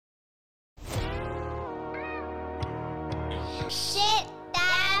Shit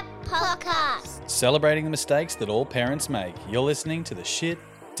Dad Podcast. Celebrating the mistakes that all parents make. You're listening to the Shit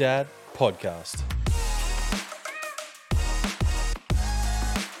Dad Podcast.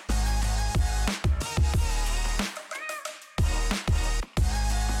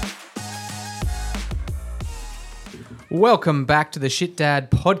 Welcome back to the Shit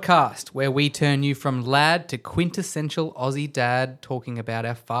Dad Podcast, where we turn you from lad to quintessential Aussie dad, talking about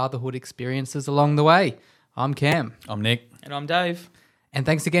our fatherhood experiences along the way. I'm Cam. I'm Nick. And I'm Dave. And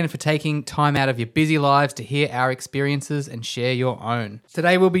thanks again for taking time out of your busy lives to hear our experiences and share your own.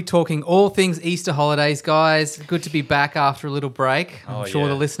 Today we'll be talking all things Easter holidays, guys. Good to be back after a little break. I'm sure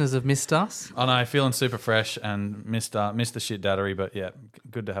the listeners have missed us. I know, feeling super fresh and missed the shit daddery, but yeah,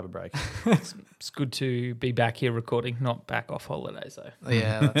 good to have a break. It's good to be back here recording, not back off holidays though.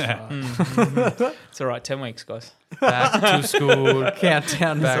 Yeah, that's right. It's all right, 10 weeks, guys. Back to school,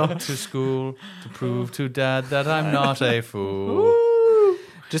 Countdown is on. back to school to prove to dad that I'm not a fool.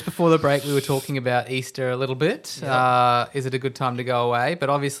 Just before the break, we were talking about Easter a little bit. Is it a good time to go away? But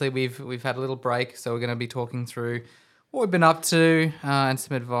obviously, we've had a little break, so we're going to be talking through what we've been up to and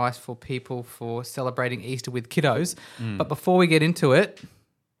some advice for people for celebrating Easter with kiddos. But before we get into it,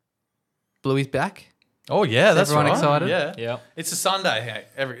 Bluey's back. Oh yeah, that's everyone right. excited? Yeah, Yeah. It's a Sunday. Hey,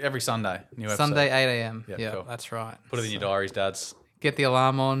 every Sunday, new episode. Sunday, 8 a.m. Yeah, Yeah, cool. that's right. Put it in your diaries, dads. Get the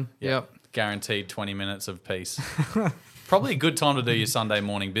alarm on. Yeah. Yep. Guaranteed 20 minutes of peace. Probably a good time to do your Sunday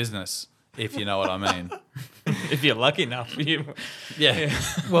morning business, if you know what I mean. If you're lucky enough. Yeah.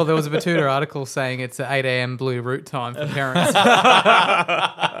 Well, there was a Batuta article saying it's an 8 a.m. Blue route time for parents.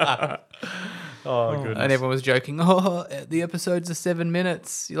 Oh, goodness. And everyone was joking, the episodes are 7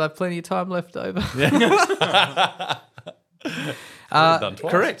 minutes. You'll have plenty of time left over. Done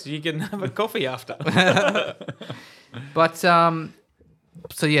twice. Correct. You can have a coffee after. But,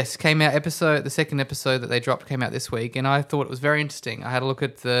 so yes, came out the second episode that they dropped came out this week, and I thought it was very interesting. I had a look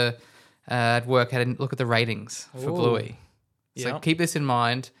at at work, had a look at the ratings for Ooh. Bluey. So Yeah. keep this in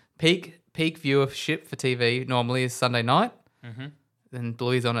mind. Peak viewership for TV normally is Sunday night. Mm-hmm. Then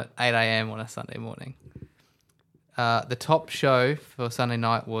Bluey's on at 8 a.m. on a Sunday morning. The top show for Sunday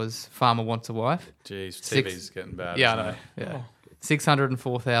night was Farmer Wants a Wife. Jeez, Six- TV's getting bad. Yeah, I isn't know. it? Yeah. Oh.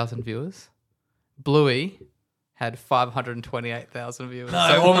 604,000 viewers. Bluey had 528,000 viewers. No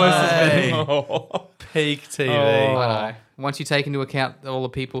so almost as way. many. Peak TV. Oh. I know. Once you take into account all the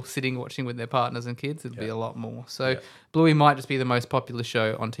people sitting watching with their partners and kids, it'd be a lot more. So Bluey might just be the most popular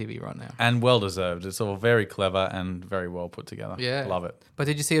show on TV right now. And well deserved. It's all very clever and very well put together. Yeah. Love it. But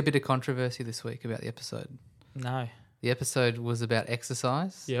did you see a bit of controversy this week about the episode? No. The episode was about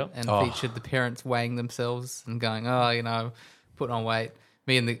exercise and featured the parents weighing themselves and going, putting on weight.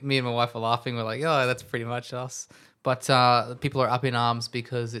 Me and my wife were laughing. We're like, oh, that's pretty much us. But people are up in arms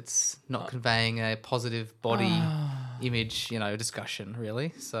because it's not conveying a positive body image, discussion,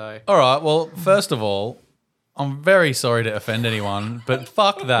 really. So All right. Well, first of all, I'm very sorry to offend anyone, but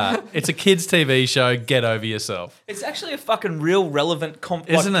fuck that. It's a kids' TV show. Get over yourself. It's actually a fucking real relevant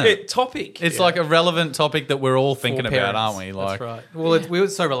Isn't it? topic. It's like a relevant topic that we're all thinking for about, parents. aren't we? Like, that's right. Well, we were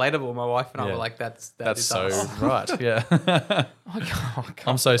so relatable. My wife and I Yeah. were like, that's that's so us. right. Yeah. I can't.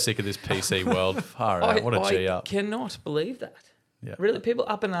 I'm so sick of this PC world. Far out. What a G I up. cannot believe that. Yeah. Really, people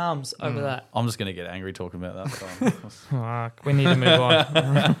up in arms over that. I'm just going to get angry talking about that. So. Fuck, we need to move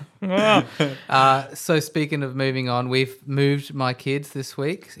on. So speaking of moving on, we've moved my kids this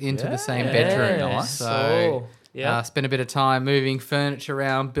week into the same bedroom. Nice. So spent a bit of time moving furniture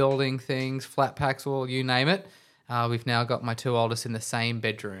around, building things, flat packs, all you name it. We've now got my two oldest in the same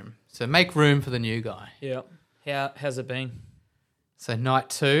bedroom. So make room for the new guy. Yeah. How's it been? So night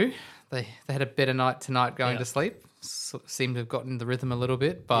 2, they had a better night tonight going Yeah. to sleep. Seemed to have gotten the rhythm a little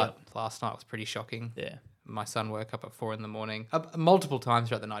bit, but last night was pretty shocking. Yeah. My son woke up at 4 a.m. Multiple times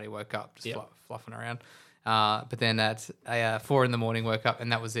throughout the night he woke up, just fluffing around. But then at 4 a.m, woke up,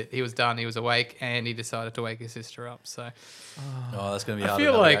 and that was it. He was done. He was awake, and he decided to wake his sister up. So Oh, that's going to be I hard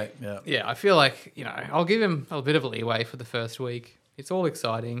feel to like, navigate. I feel like I'll give him a bit of a leeway for the first week. It's all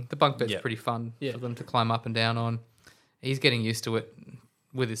exciting. The bunk bed's Yeah. pretty fun Yeah. for them to climb up and down on. He's getting used to it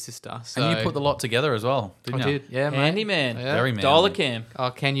with his sister. So And you put the lot together as well, didn't I you? did, yeah, mate. Handyman. Yeah. Very manly. Dollar cam. I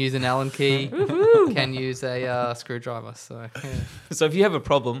can use an Allen key. Can use a screwdriver. So yeah. So if you have a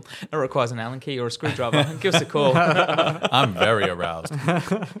problem that requires an Allen key or a screwdriver, give us a call. I'm very aroused.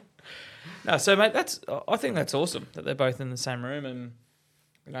 No, so mate, I think that's awesome that they're both in the same room, and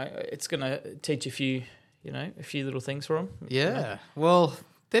it's gonna teach a few little things for them. Yeah. Well,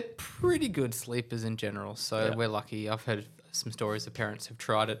 they're pretty good sleepers in general, so Yeah. we're lucky. I've had some stories of parents who've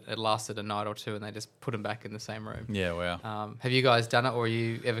tried it. It lasted a night or two, and they just put them back in the same room. Yeah, wow. Have you guys done it, or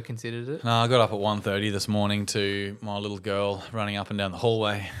you ever considered it? No, I got up at 1:30 this morning to my little girl running up and down the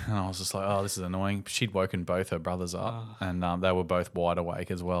hallway, and I was just like, oh, this is annoying. She'd woken both her brothers up, and they were both wide awake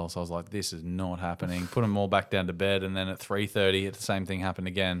as well. So I was like, this is not happening. Put them all back down to bed, and then at 3:30, the same thing happened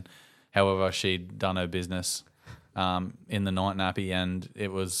again. However, she'd done her business in the night nappy, and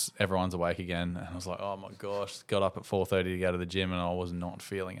it was everyone's awake again. And I was like, oh my gosh, got up at 4:30 to go to the gym, and I was not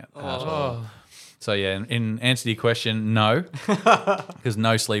feeling it at all. So yeah, in answer to your question, no, because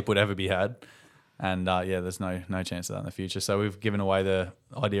no sleep would ever be had. And there's no chance of that in the future. So we've given away the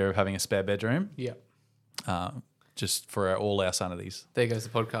idea of having a spare bedroom. Yeah. Just for all our sanities. There goes the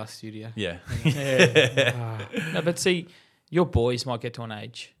podcast studio. Yeah. No, but see, your boys might get to an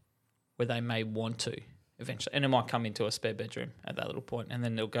age where they may want to eventually, and it might come into a spare bedroom at that little point, and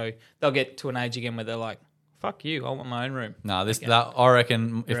then they'll get to an age again where they're like, fuck you, I want my own room. No, I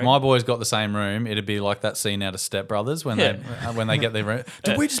reckon if my boys got the same room, it'd be like that scene out of Step Brothers when they get their room.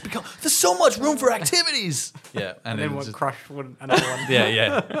 Did we just become? There's so much room for activities. Yeah, and then what? Crush would another one.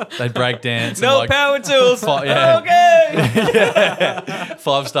 Yeah. They break dance. No power tools. Okay.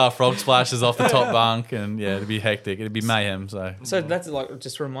 5-star frog splashes off the top bunk, and it'd be hectic. It'd be mayhem. So that's like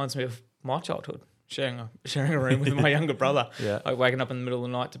just reminds me of my childhood. Sharing a room with my younger brother. Like waking up in the middle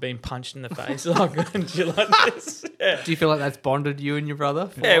of the night to being punched in the face. Like, and shit like this. Yeah. Do you feel like that's bonded you and your brother?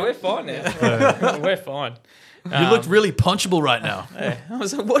 Yeah, we're fine now. We're fine. You looked really punchable right now. Yeah. I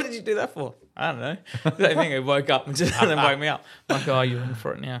was like, what did you do that for? I don't know. That thing, I woke up and then woke me up. I'm like, oh, you're in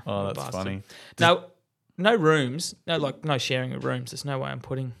for it now. Oh, that's funny. No rooms. No sharing of rooms. There's no way I'm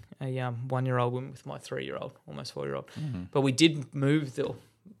putting a 1-year-old with my 3-year-old, almost 4-year-old. Mm-hmm. But we did move the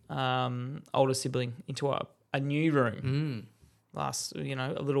older sibling into a new room a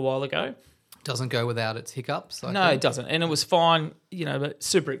little while ago. Doesn't go without its hiccups. It doesn't. And it was fine, but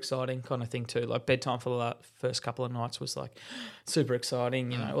super exciting kind of thing too. Like bedtime for the first couple of nights was like super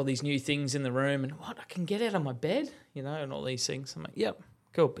exciting, all these new things in the room and I can get out of my bed, and all these things. I'm like, yep,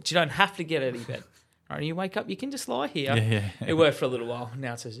 cool. But you don't have to get out of your bed. All right, you wake up, you can just lie here. Yeah. It worked for a little while.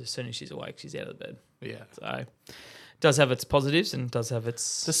 Now it's as soon as she's awake, she's out of the bed. Yeah. So does have its positives and does have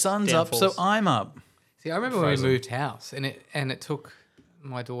its the sun's downfalls. up, so I'm up. See, I remember when we moved house, and it took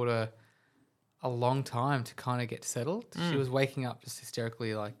my daughter a long time to kind of get settled. She was waking up just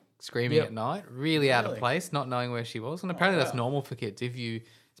hysterically, like screaming at night, really out of place, not knowing where she was. And apparently that's normal for kids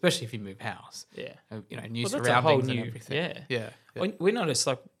especially if you move house. Yeah, new surroundings and everything. Yeah. We noticed,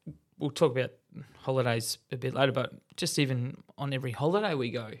 like, we'll talk about holidays a bit later, but just even on every holiday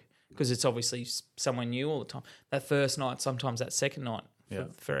we go, because it's obviously somewhere new all the time. That first night, sometimes that second night,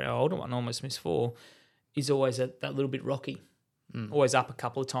 for our older one, almost Miss 4, is always that little bit rocky. Always up a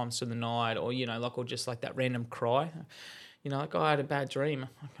couple of times through the night, or or just like that random cry. Like, I had a bad dream,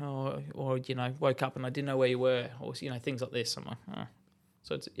 or woke up and I didn't know where you were, or things like this. I'm like, oh.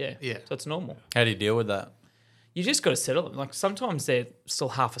 So it's so it's normal. How do you deal with that? You just got to settle them. Like sometimes they're still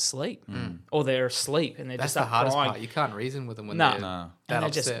half asleep, or they're asleep and they're That's just the hardest crying. part. You can't reason with them when No. they're And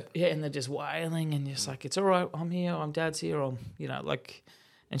that they're upset. and they're just wailing, and you're just like, it's all right, I'm here, I'm Dad's here, or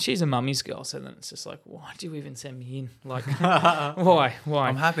and she's a mummy's girl, so then it's just like, why do you even send me in? Like, why?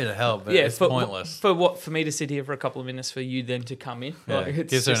 I'm happy to help, but it's pointless. For me to sit here for a couple of minutes for you then to come in. Yeah, like,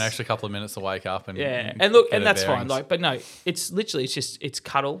 gives her an extra couple of minutes to wake up and and look, and that's fine. Like, but no, it's literally it's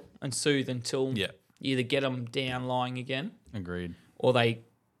cuddle and soothe until you either get them down lying again. Agreed. Or they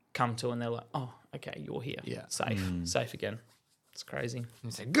come to and they're like, oh, okay, you're here. Yeah. Safe again. It's crazy.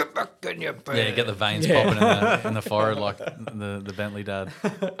 You say, get back in your bed. Yeah, get the veins popping in the forehead like the Bentley dad.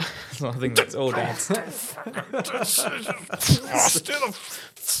 I think that's all dads.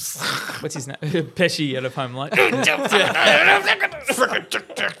 What's his name? Pesci out of Home Alone.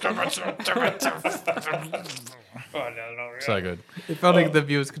 So good. If only the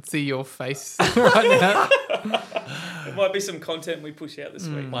viewers could see your face right now. There might be some content we push out this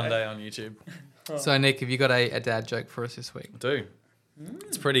week. One day on YouTube. So, Nick, have you got a dad joke for us this week? I do.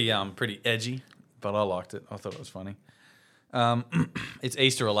 It's pretty edgy, but I liked it. I thought it was funny. It's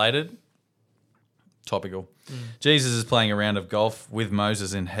Easter related. Topical. Jesus is playing a round of golf with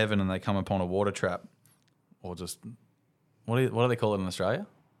Moses in heaven, and they come upon a water trap, or just what do they call it in Australia?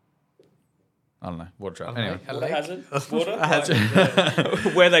 I don't know. Water trap. Anyway. Water hazard? Water?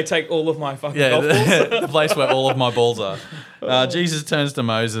 Where they take all of my fucking golf balls? The place where all of my balls are. Jesus turns to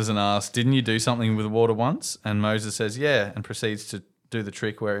Moses and asks, didn't you do something with water once? And Moses says, yeah, and proceeds to do the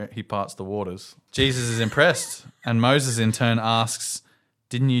trick where he parts the waters. Jesus is impressed, and Moses in turn asks,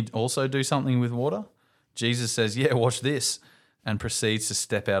 didn't you also do something with water? Jesus says, yeah, watch this, and proceeds to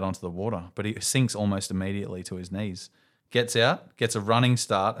step out onto the water, but he sinks almost immediately to his knees. gets out, gets a running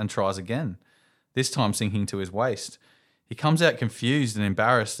start and tries again, this time sinking to his waist. He comes out confused and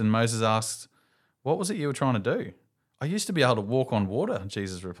embarrassed, and Moses asks, "What was it you were trying to do?" "I used to be able to walk on water,"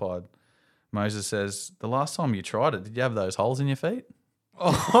 Jesus replied. Moses says, "The last time you tried it, did you have those holes in your feet?"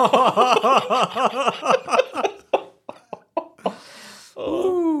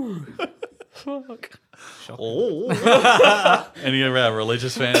 Fuck. Any of our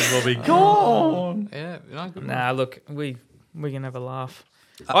religious fans will be gone. Yeah, good. Nah, look, we can have a laugh.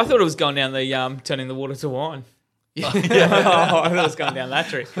 I thought it was going down the turning the water to wine. I thought it was going down that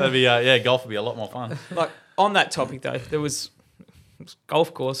trick. That'd be golf would be a lot more fun. Like on that topic though, there was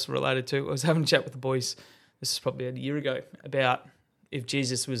golf course related to. I was having a chat with the boys. This is probably a year ago about if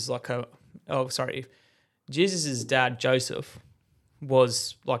Jesus was like if Jesus' dad Joseph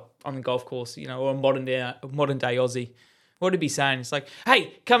was like on the golf course, or a modern day Aussie. What would he be saying? It's like,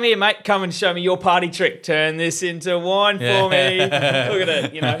 "Hey, come here, mate. Come and show me your party trick. Turn this into wine for me." Look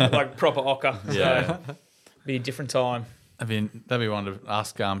at it, like proper ochre. Yeah. So, be a different time. That'd be one to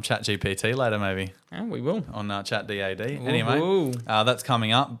ask ChatGPT later, maybe. Yeah, we will. On ChatDAD. Ooh. Anyway, that's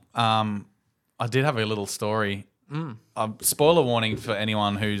coming up. I did have a little story. Spoiler warning for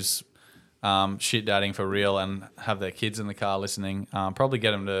anyone who's shit dadding for real and have their kids in the car listening. Probably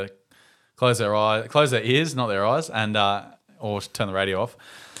get them to close their ears, not their eyes, and or turn the radio off.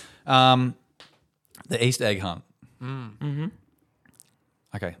 The Easter egg hunt. Mm-hmm.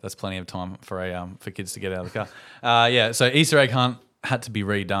 Okay, that's plenty of time for kids to get out of the car. So Easter egg hunt had to be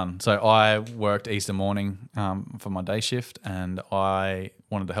redone. So I worked Easter morning for my day shift, and I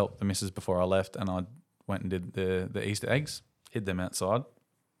wanted to help the missus before I left, and I went and did the Easter eggs, hid them outside,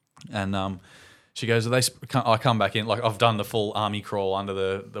 and she goes, I come back in, like I've done the full army crawl under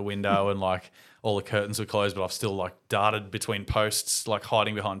the window, and like all the curtains were closed, but I've still like darted between posts, like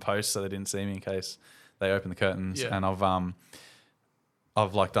hiding behind posts so they didn't see me in case they opened the curtains, and I've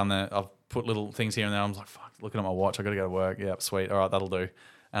like done that. I've put little things here and there. I'm like, fuck, looking at my watch. I got to go to work. Yeah, sweet. All right, that'll do.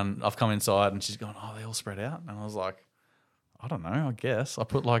 And I've come inside and she's gone, "Oh, they all spread out." And I was like, I don't know, I guess. I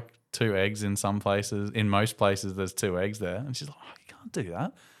put like 2 eggs in some places. In most places, there's 2 eggs there. And she's like, "Oh, you can't do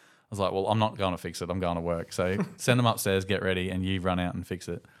that." I was like, "Well, I'm not going to fix it. I'm going to work. So send them upstairs, get ready, and you run out and fix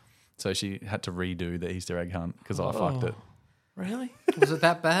it." So she had to redo the Easter egg hunt because I fucked it. Really? Was it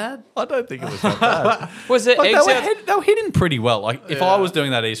that bad? I don't think it was that bad. Was it Like, eggs they were hidden pretty well. Like if I was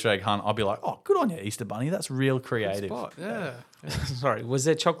doing that Easter egg hunt, I'd be like, "Oh, good on you, Easter Bunny. That's real creative." Spot, yeah. Sorry, was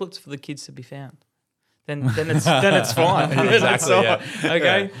there chocolates for the kids to be found? Then it's fine. Exactly, yeah.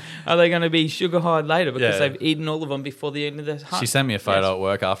 Okay. Are they going to be sugar high later because Yeah. they've eaten all of them before the end of the hunt? She sent me a photo at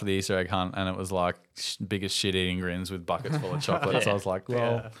work after the Easter egg hunt, and it was like biggest shit-eating grins with buckets full of chocolate. So I was like,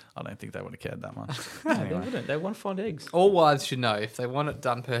 well, I don't think they would have cared that much. They Anyway, wouldn't. They want to find eggs. All wives should know if they want it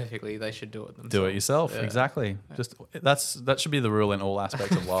done perfectly, they should do it themselves. do it yourself. Yeah. Exactly. Just that should be the rule in all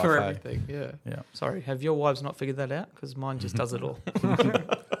aspects of life. For eh? everything, yeah. Yeah. Sorry, have your wives not figured that out? Because mine just does it all.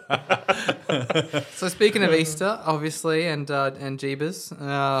 So speaking of Easter, obviously, and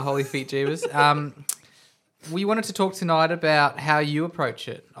Jeebus, Holy Feet Jeebus, we wanted to talk tonight about how you approach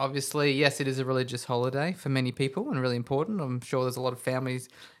it. Obviously, yes, it is a religious holiday for many people and really important. I'm sure there's a lot of families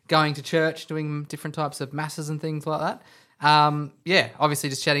going to church, doing different types of masses and things like that. Obviously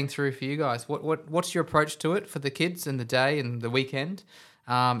just chatting through for you guys. What's your approach to it for the kids and the day and the weekend?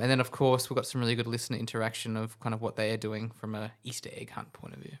 And then, of course, we've got some really good listener interaction of kind of what they are doing from a Easter egg hunt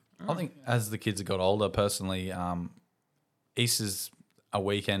point of view. I think as the kids have got older, personally, Easter's a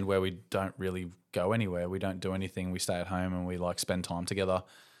weekend where we don't really go anywhere. We don't do anything. We stay at home and we like spend time together.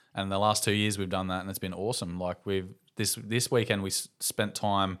 And the last 2 years we've done that, and it's been awesome. Like this weekend we spent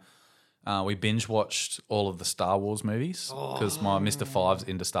time. We binge watched all of the Star Wars movies because my Mr. Five's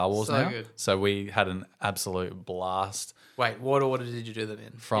into Star Wars So now. good. So we had an absolute blast Wait, what order did you do them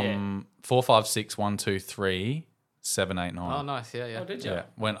in? from 4, 5, 6, 1, 2, 3, 7, 8, 9. Oh, nice. Yeah, yeah. Oh, did you? Yeah,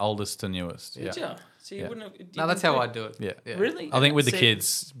 went oldest to newest. Did yeah. you? So you Yeah. wouldn't have... No, that's how I do it. Yeah. Really? I think with the See-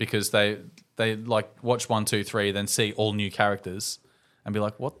 kids, because they like watch 1, 2, 3, then see all new characters and be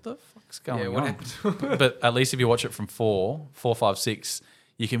like, "What the fuck's going what on?" happened? But at least if you watch it from 4, 5, 6,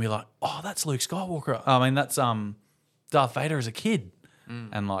 you can be like, "Oh, that's Luke Skywalker. I mean, that's Darth Vader as a kid."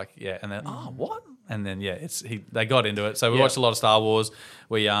 And like, yeah, and then oh, what? And then yeah, they got into it. So we watched a lot of Star Wars.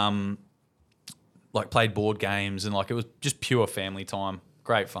 We like played board games, and like it was just pure family time.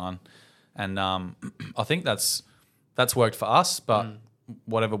 Great fun. And I think that's worked for us, but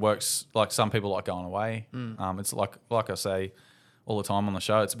whatever works, like some people like going away. It's like I say all the time on the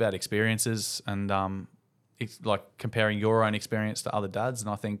show, it's about experiences and it's like comparing your own experience to other dads. And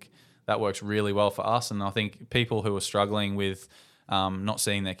I think that works really well for us. And I think people who are struggling with not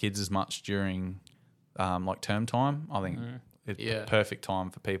seeing their kids as much during like term time. I think it's the perfect time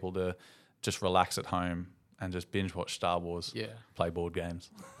for people to just relax at home and just binge watch Star Wars. Yeah. Play board games.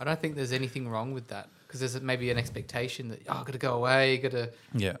 I don't think there's anything wrong with that because there's maybe an expectation that I've got to go away, got to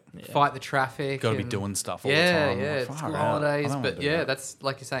fight the traffic, Got to be doing stuff all the time. Yeah, Like, it's far out. holidays, I don't but wanna do that. that's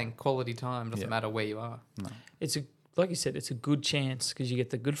like you're saying, quality time doesn't matter where you are. No. It's like you said, it's a good chance because you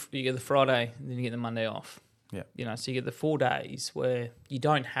get the Friday and then you get the Monday off. Yeah. You know, so you get the 4 days where you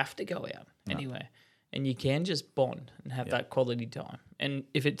don't have to go out anywhere and you can just bond and have that quality time. And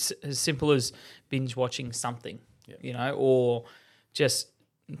if it's as simple as binge watching something, you know, or just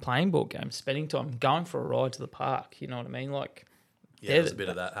playing board games, spending time, going for a ride to the park, you know what I mean? Like, there's a bit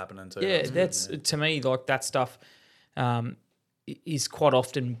of that happening too. Yeah, that's to me, like that stuff is quite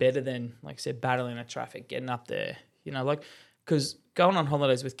often better than, like I said, battling the traffic, getting up there, you know, like, because going on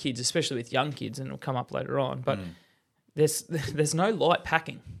holidays with kids, especially with young kids, and it'll come up later on, but there's no light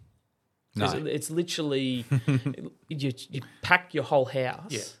packing. No. It's literally you pack your whole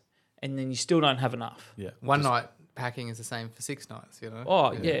house and then you still don't have enough. Yeah. One night packing is the same for 6 nights, you know.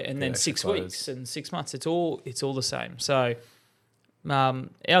 Oh yeah, and then extra 6 clothes. weeks and 6 months. It's all the same. So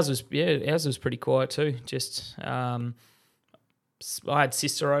ours was pretty quiet too. Just I had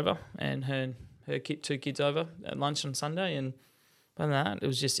sister over and her kid, 2 kids over at lunch on Sunday, and other than that, it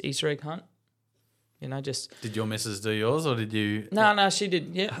was just Easter egg hunt. You know, just Did your missus do yours, or did you no, she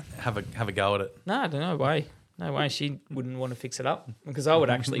did. Yeah, have a go at it? no way. No way. She wouldn't want to fix it up because I would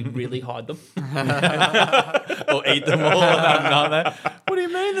actually really hide them. Or eat them all and have none there? What do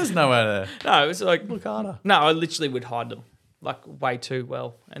you mean there's nowhere there? No, it was like Look harder. No, I literally would hide them like way too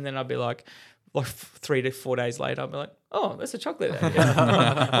well, and then I'd be like 3 to 4 days later, I'd be like, "Oh, there's a chocolate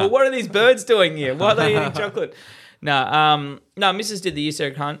there." Well, what are these birds doing here? Why are they eating chocolate? No, Mrs. did the Easter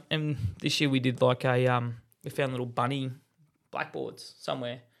egg hunt, and this year we did like we found little bunny blackboards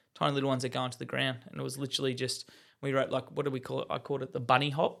somewhere, tiny little ones that go into the ground, and it was literally just we wrote like, what do we call it? I called it the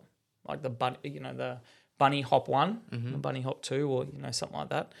bunny hop, like the bunny hop 1, the bunny hop 2, or something like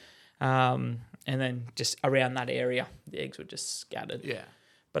that. And then just around that area, the eggs were just scattered. Yeah.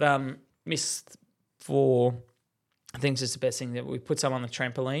 But Miss for I think it's just the best thing that we put some on the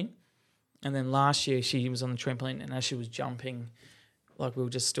trampoline. And then last year she was on the trampoline, and as she was jumping, like we were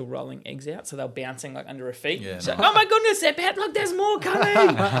just still rolling eggs out, so they were bouncing like under her feet. Yeah, So, nice. oh my goodness, they're bad. Look, there's more coming.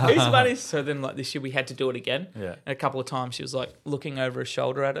 It's funny. So then, like this year, we had to do it again. Yeah. And a couple of times she was like looking over her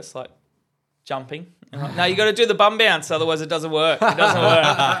shoulder at us, like jumping. And like, no, you got to do the bum bounce, otherwise it doesn't work. It doesn't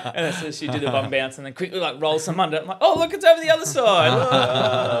work. And so she did the bum bounce, and then quickly like roll some under. I'm like, oh look, it's over the other side.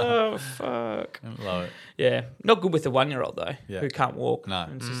 Oh fuck. Love it. Yeah, not good with the 1-year-old though, Yeah. who can't walk. No.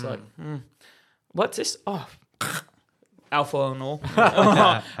 And it's just like, what's this? Oh, alpha and all.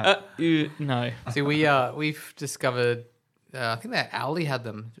 No. See, we've discovered. I think that Aldi had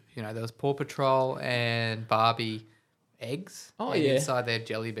them. You know, there was Paw Patrol and Barbie eggs. Oh, and yeah. inside they had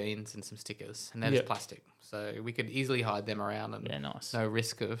jelly beans and some stickers, and they're just Yeah. plastic, so we could easily hide them around, and Yeah, nice. no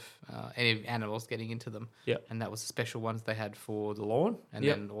risk of any animals getting into them. Yeah. And that was the special ones they had for the lawn, and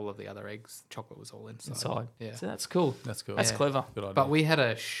Yep. then all of the other eggs, chocolate was all inside. Inside. Yeah. So that's cool. That's cool. That's Yeah. clever. Good idea. But we had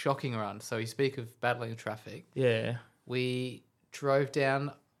a shocking run. So you speak of battling traffic. Yeah. We drove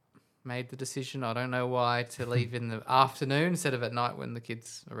down, made the decision, I don't know why, to leave in the afternoon instead of at night when the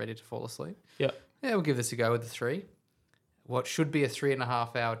kids are ready to fall asleep. Yeah. Yeah, we'll give this a go with the 3. What should be a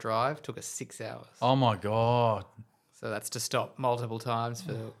 3.5 hour drive took us 6 hours. Oh my god. So that's to stop multiple times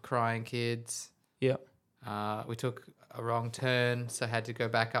for crying kids. Yeah. We took a wrong turn, so had to go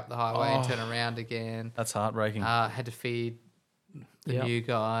back up the highway and turn around again. That's heartbreaking. Had to feed the Yep. new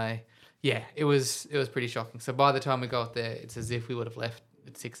guy. Yeah, it was pretty shocking. So by the time we got there, it's as if we would have left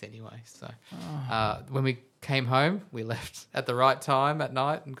at 6 anyway. So when we came home, we left at the right time at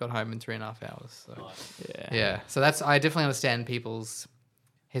night and got home in 3.5 hours. So yeah. So I definitely understand people's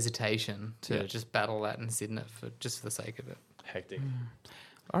hesitation to just battle that and sit in it for the sake of it. Hectic.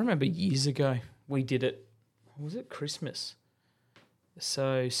 I remember years ago we did it. Was it Christmas?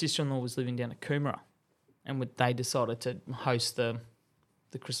 So sister-in-law was living down at Coomera, and they decided to host the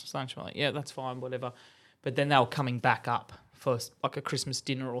Christmas lunch. We're like, yeah, that's fine, whatever. But then they were coming back up for like a Christmas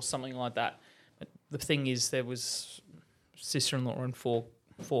dinner or something like that. But the thing is, there was sister-in-law and four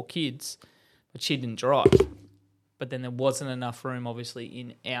kids, but she didn't drive. But then there wasn't enough room, obviously,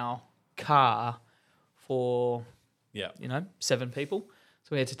 in our car for 7 people. So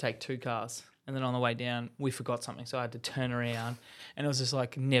we had to take 2 cars. And then on the way down, we forgot something. So I had to turn around. And it was just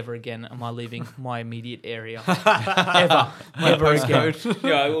like, never again am I leaving my immediate area. Ever again.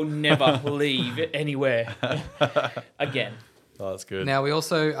 I will never leave anywhere again. Oh, that's good. Now, we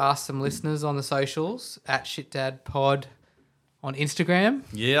also asked some listeners on the socials at ShitDadPod on Instagram.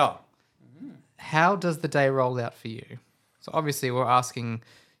 Yeah. how does the day roll out for you? So obviously we're asking,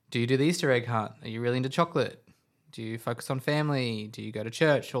 do you do the Easter egg hunt? Are you really into chocolate? Do you focus on family? Do you go to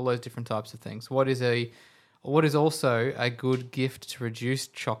church? All those different types of things. What is also a good gift to reduce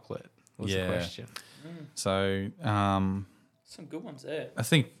chocolate was the question. So some good ones there. I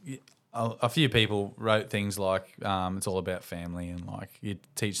think a few people wrote things like it's all about family and like you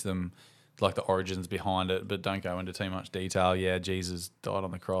teach them like the origins behind it, but don't go into too much detail. Yeah, Jesus died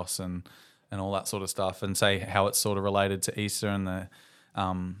on the cross and all that sort of stuff, and say how it's sort of related to Easter and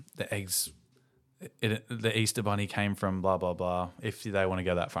the eggs. The Easter bunny came from blah blah blah. If they want to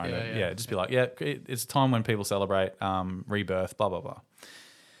go that far, just be like, it's a time when people celebrate rebirth, blah blah blah.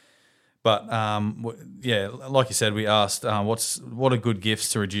 But like you said, we asked what are good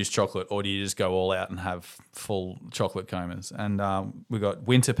gifts to reduce chocolate, or do you just go all out and have full chocolate comas? And we got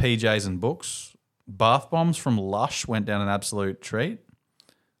winter PJs and books. Bath bombs from Lush went down an absolute treat.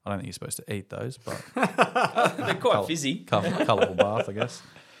 I don't think you're supposed to eat those, but they're quite fizzy. Colourful bath, I guess.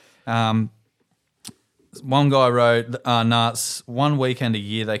 One guy wrote, nuts, one weekend a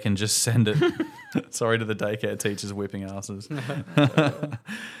year they can just send it. Sorry to the daycare teachers whipping asses.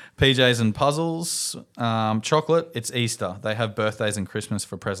 PJs and puzzles. Chocolate, it's Easter. They have birthdays and Christmas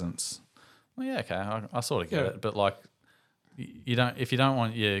for presents. Well, yeah, okay, I sort of get it. But, like, if you don't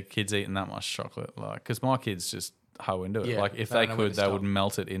want your kids eating that much chocolate, like, because my kids just hoe into it. Yeah, like, if they could, they would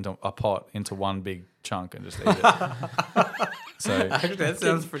melt it into a pot, into one big chunk and just eat it. So actually, that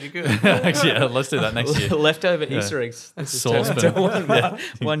sounds pretty good. Actually, yeah, let's do that next year. Leftover Easter eggs. Saucepan.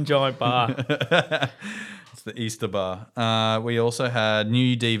 One giant bar. It's the Easter bar. We also had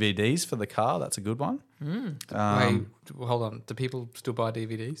new DVDs for the car. That's a good one. Wait, hold on. Do people still buy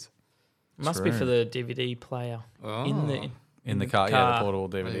DVDs? Must be for the DVD player in the car. Yeah, the portable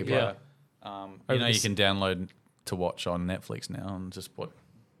DVD player. You can download to watch on Netflix now and just watch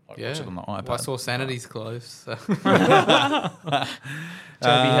it on the iPad. Well, I saw Sanity's close. So.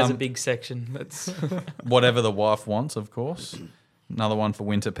 Joby has a big section. That's Whatever the wife wants, of course. Another one for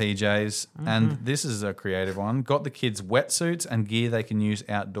winter PJs. And this is a creative one. Got the kids wetsuits and gear they can use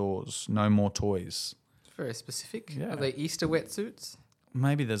outdoors. No more toys. Very specific. Yeah. Are they Easter wetsuits?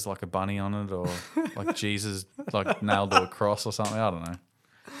 Maybe there's like a bunny on it, or like Jesus like nailed to a cross or something. I don't know.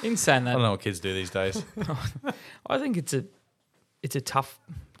 in saying that, I don't know what kids do these days. I think it's a tough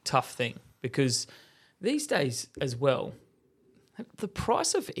thing, because these days as well, the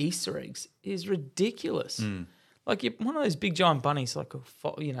price of Easter eggs is ridiculous. Like one of those big giant bunnies, like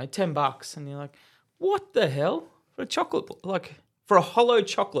 $10, and you're like, what the hell for a chocolate? Like for a hollow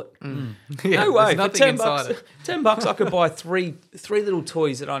chocolate? Yeah, no way. For $10, $10, I could buy three little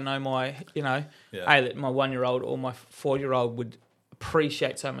toys that I know my that my 1-year-old or my 4-year-old would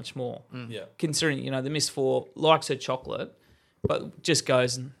appreciate so much more. Yeah, considering the Miss 4 likes her chocolate, but just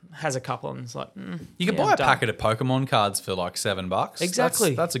goes and has a couple, and it's like you could buy a packet of Pokemon cards for like $7.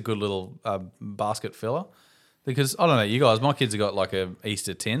 Exactly, that's a good little basket filler. Because I don't know, you guys, my kids have got like a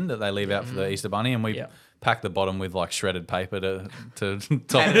Easter tin that they leave out for the Easter bunny, and we pack the bottom with like shredded paper to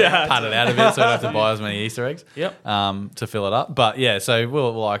pat it out a bit, so we don't have to buy as many Easter eggs. To fill it up. But yeah, so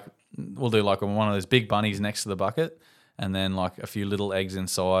we'll do like one of those big bunnies next to the bucket, and then like a few little eggs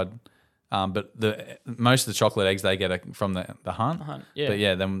inside. But most of the chocolate eggs they get from the hunt. Yeah. But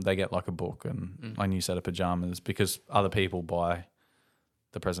yeah, then they get like a book and a new set of pajamas, because other people buy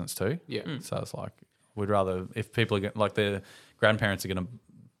the presents too. Yeah. So it's like, we'd rather, if people are like their grandparents are going to,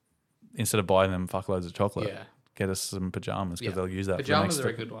 instead of buying them fuckloads of chocolate, get us some pajamas, because they'll use that pajamas for the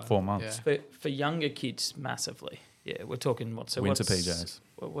next are a good one. 4 months. Yeah. for younger kids, massively. Yeah, we're talking Winter PJs.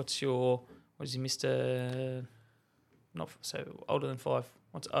 What is your Mr. Not so older than 5?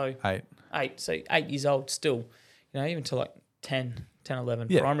 What's 8. 8. So 8 years old still. Even to like 10, 11,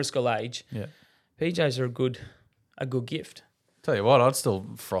 Yeah. primary school age. Yeah. PJs are a good gift. Tell you what, I'd still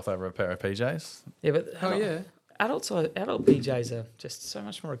froth over a pair of PJs. Yeah, but adult PJs are just so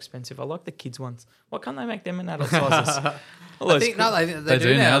much more expensive. I like the kids ones. Why can't they make them in adult sizes? I think they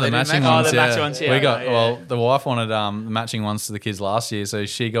do now. The They do matching match- ones. the matching ones, yeah. We got the wife wanted matching ones to the kids last year, so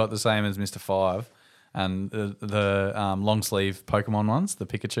she got the same as Mr. 5, and the long sleeve Pokemon ones, the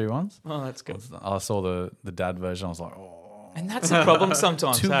Pikachu ones. Oh, that's good. I saw the dad version. I was like, oh, And that's the problem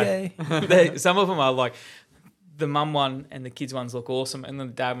sometimes. too hey? gay. Some of them are like, the mum one and the kids ones look awesome, and then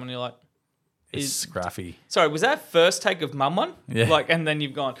the dad one, you're like, It's scruffy. Sorry, was that first take of mum one? Yeah. And then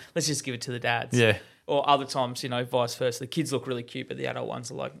you've gone, let's just give it to the dads. Yeah. Or other times, vice versa. The kids look really cute, but the adult ones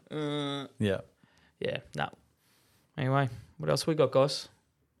are like, Yeah. Yeah, no. Anyway, what else we got, guys?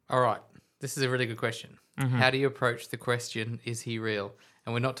 All right. This is a really good question. How do you approach the question, is he real?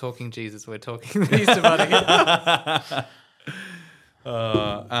 And we're not talking Jesus, we're talking the Easter Bunny.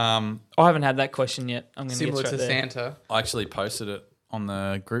 I haven't had that question yet. I'm going to get Similar straight to there. Santa. I actually posted it on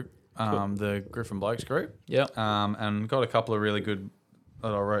the group, the Griffin Blokes group. Yeah. And got a couple of really good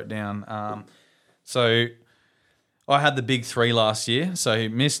that I wrote down. So I had the big 3 last year. So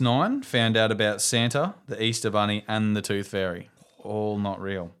Miss 9 found out about Santa, the Easter Bunny, and the Tooth Fairy. All not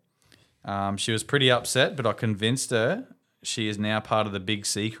real. She was pretty upset, but I convinced her she is now part of the big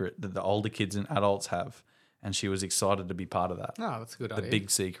secret that the older kids and adults have. And she was excited to be part of that. Oh, that's a good The idea.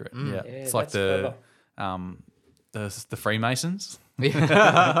 big secret. Yeah. Yeah, It's like that's the Freemasons.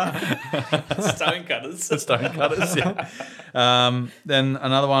 Stonecutters. The stonecutters, yeah. Then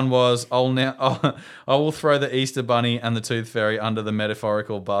another one was, I will throw the Easter Bunny and the Tooth Fairy under the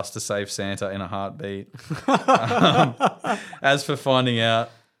metaphorical bus to save Santa in a heartbeat. As for finding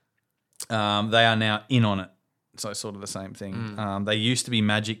out, they are now in on it. So sort of the same thing. They used to be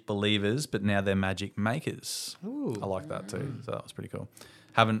magic believers, but now they're magic makers. Ooh. I like that too. So that was pretty cool.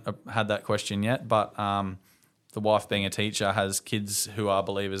 Haven't had that question yet, but the wife, being a teacher, has kids who are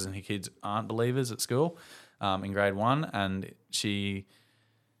believers and her kids aren't believers at school in grade 1, and she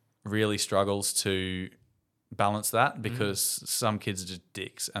really struggles to balance that because some kids are just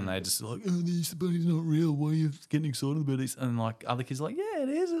dicks and they just like, oh, the Easter Bunny's not real. Why are you getting excited about this? And like other kids are like, yeah, it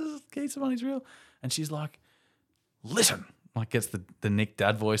is. The Easter Bunny's real. And she's like, listen, like gets the Nick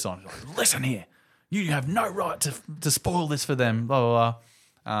Dad voice on. Like, listen here, you have no right to spoil this for them. Blah blah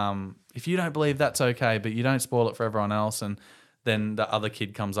blah. If you don't believe, that's okay, but you don't spoil it for everyone else. And then the other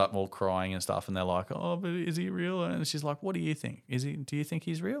kid comes up all crying and stuff, and they're like, oh, but is he real? And she's like, what do you think? Do you think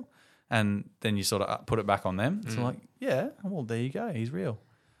he's real? And then you sort of put it back on them. So like, yeah, well, there you go, he's real.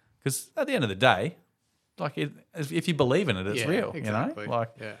 Because at the end of the day, like if you believe in it, it's real. Exactly. You know,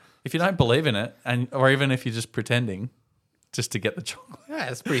 like yeah. if you don't believe in it, or even if you're just pretending, just to get the chocolate. Yeah,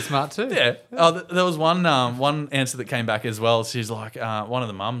 that's pretty smart too. Yeah. Oh, there was one answer that came back as well. She's like, one of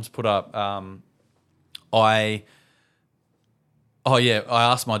the mums put up, I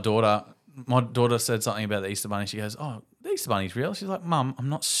asked my daughter. My daughter said something about the Easter Bunny. She goes, oh, the Easter Bunny's real. She's like, Mum, I'm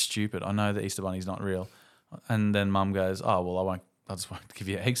not stupid. I know the Easter Bunny's not real. And then Mum goes, oh, well, I just won't give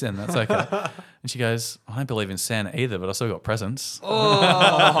you eggs then. That's okay. And she goes, I don't believe in Santa either, but I still got presents.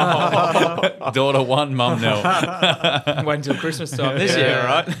 Oh. Daughter 1, Mum 0. Wait until Christmas time this year,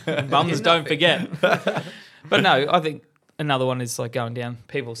 right? Mums don't forget. But no, I think another one is like going down.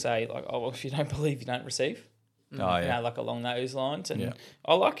 People say like, oh, well, if you don't believe, you don't receive. Oh, yeah. You know, like along those lines. And Yeah.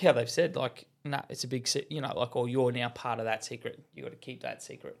 I like how they've said like, no, it's a big, like, or you're now part of that secret. You got to keep that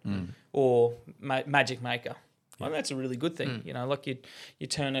secret. Or magic maker. Yeah. Well, that's a really good thing. You know, like you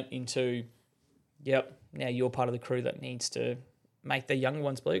turn it into, yep, now you're part of the crew that needs to make the young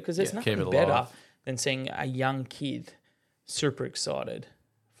ones believe. Because there's nothing better than seeing a young kid super excited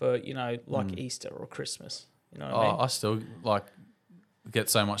for, like Easter or Christmas. You know what I mean? I still like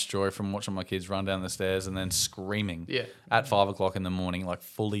get so much joy from watching my kids run down the stairs and then screaming at 5 o'clock in the morning, like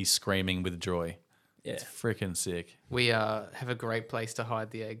fully screaming with joy. Yeah. It's freaking sick. We have a great place to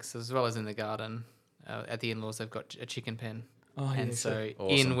hide the eggs, as well as in the garden. At the in-laws, they've got a chicken pen. Oh, and yeah, so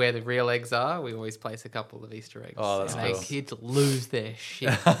awesome. In where the real eggs are, we always place a couple of Easter eggs. Oh, that's and cool. kids lose their shit.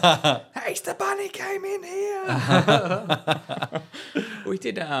 Easter Bunny came in here. We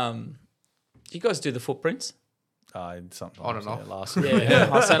did, you guys do the footprints? Sometimes, On and off. last Yeah.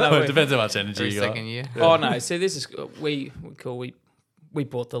 I don't know. It depends how much energy Every you got. second year. Oh no! So this is we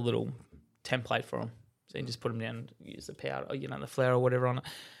bought the little template for them. So you just put them down, use the powder, the flour or whatever on it.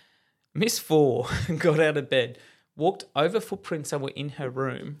 Miss 4 got out of bed, walked over footprints that were in her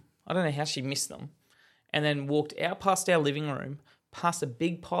room. I don't know how she missed them, and then walked out past our living room, past a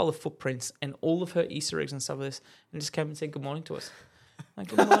big pile of footprints and all of her Easter eggs and stuff like this, and just came and said good morning to us.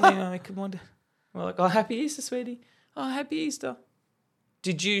 Like, good morning, good morning. We're like, oh, happy Easter, sweetie. Oh, happy Easter.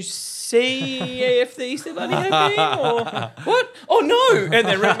 Did you see if the Easter Bunny had been? Or what? Oh, no. And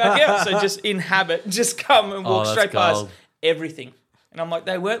then ran back out. So just in habit, just come and walk straight past everything. And I'm like,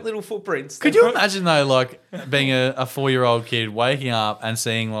 they weren't little footprints. Could you imagine, though, like being a 4-year-old kid waking up and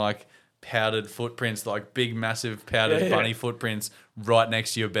seeing like powdered footprints, like big, massive powdered bunny footprints right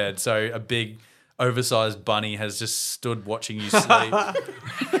next to your bed? So a big, oversized bunny has just stood watching you sleep.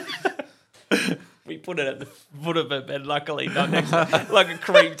 We put it at the foot of her bed, luckily, not next to her, like a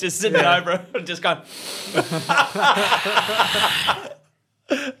creep just sitting over her and just going.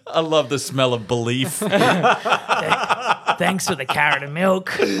 I love the smell of belief. Thanks for the carrot and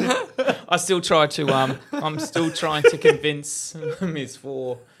milk. I still try to, I'm still trying to convince Miss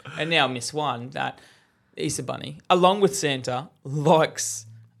 4 and now Miss 1 that Easter Bunny, along with Santa, likes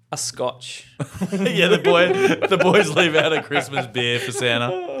a Scotch. Yeah, the boys leave out a Christmas beer for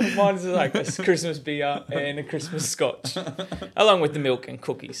Santa. Mine's like a Christmas beer and a Christmas Scotch, along with the milk and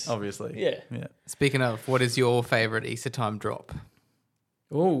cookies. Obviously. Yeah. Speaking of, what is your favourite Easter time drop?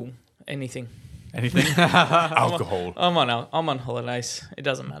 Oh, anything. Anything? Alcohol. I'm on holidays. It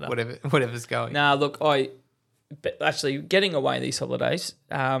doesn't matter. Whatever's going. Nah, look, but actually getting away these holidays,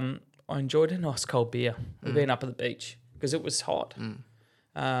 I enjoyed a nice cold beer. We've been up at the beach because it was hot.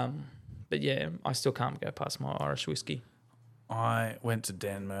 But yeah, I still can't go past my Irish whiskey. I went to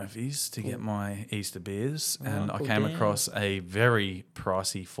Dan Murphy's to get my Easter beers, and I cool, came Dan. across a very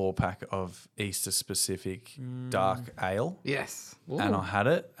pricey 4-pack of Easter-specific dark ale. Yes. And I had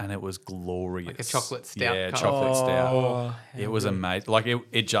it, and it was glorious. Like a chocolate stout Yeah, kind. chocolate stout. Oh, It was amazing. Like,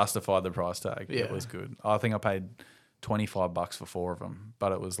 it justified the price tag. Yeah. It was good. I think I paid $25 for 4 of them,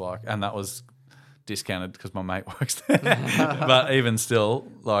 but it was like, and that was discounted because my mate works there. But even still,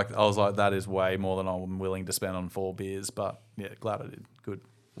 like, I was like, that is way more than I'm willing to spend on 4 beers. But yeah, glad I did. Good.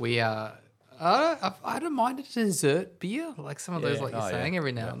 We I don't mind a dessert beer, like some of those, Yeah. like you're Oh, saying, yeah.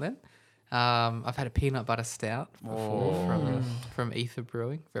 every now and then. I've had a peanut butter stout before from Ether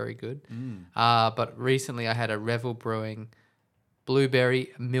Brewing, very good. But recently I had a Revel Brewing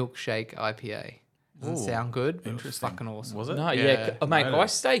blueberry milkshake IPA. Doesn't sound good, but it was Interesting. fucking awesome. Was it? No, yeah, mate. no. I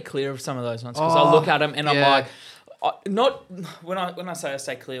stay clear of some of those ones because I look at them and I'm yeah. like, not when I say I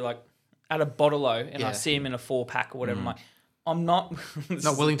stay clear, like at a bottle-o and Yeah. I see them in a 4-pack or whatever. I'm like, I'm not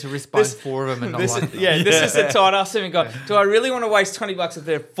Not willing to risk buying 4 of them and not like them. This is the time I asked him and go, do I really want to waste $20 if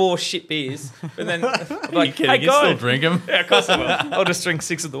they're 4 shit beers? But then I'm Are you like, kidding? hey, You go. still drink them? Yeah, of course I will. I'll just drink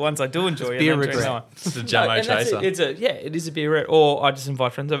 6 of the ones I do enjoy. beer and then drink regret. someone. It's a Jamo and that's chaser. it is a beer regret. Or I just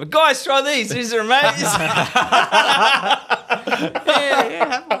invite friends over. Guys, try these. These are amazing.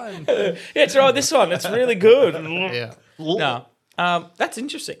 Have one. Yeah, try this one. It's really good. Yeah. No, that's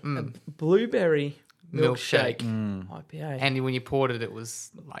interesting. A blueberry milkshake IPA. And when you poured it, it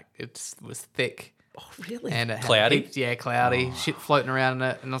was like was thick. Oh, really? And it had Cloudy? heaps- cloudy. Shit floating around in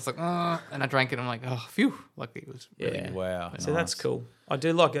it. And I was like, oh. And I drank it. And I'm like, oh, phew. Like it was really Yeah. Wow. So that's cool. I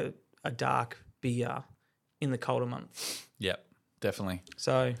do like a dark beer in the colder months. Yep, definitely.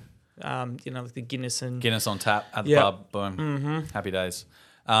 So, like the Guinness and Guinness on tap at the Yeah. pub. Boom. Happy days.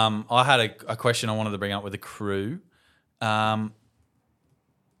 I had a question I wanted to bring up with the crew. I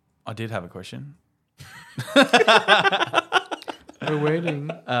did have a question. We're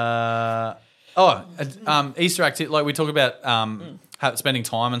waiting. Easter activity. Like we talk about spending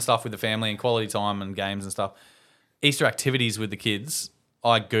time and stuff with the family and quality time and games and stuff. Easter activities with the kids.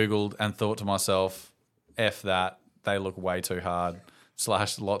 I Googled and thought to myself, F that. They look way too hard. /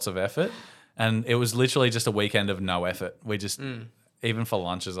 lots of effort. And it was literally just a weekend of no effort. We just, even for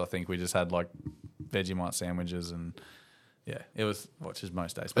lunches, I think we just had like Vegemite sandwiches and it was, which is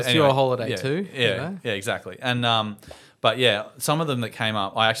most days. But It's your holiday too, Yeah, you know? yeah, exactly. And, but yeah, some of them that came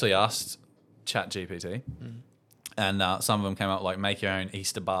up, I actually asked ChatGPT and some of them came up like make your own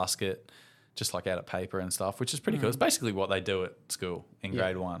Easter basket, just like out of paper and stuff, which is pretty cool. It's basically what they do at school in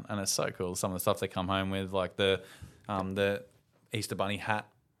grade 1. And it's so cool. Some of the stuff they come home with, like the Easter bunny hat,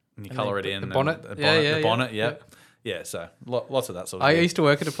 and you colour it in. the bonnet. The bonnet, yep. Yeah, so lots of that sort of I thing. used to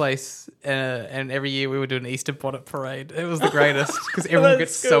work at a place, and every year we would do an Easter bonnet parade. It was the greatest because everyone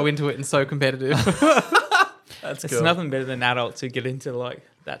gets so into it and so competitive. That's it's cool. nothing better than adults who get into like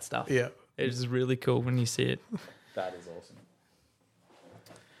that stuff. Yeah. It's really cool when you see it. That is awesome.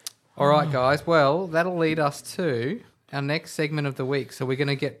 All right, guys. Well, that'll lead us to our next segment of the week. So we're going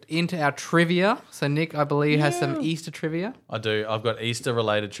to get into our trivia. So Nick, I believe, has some Easter trivia. I do. I've got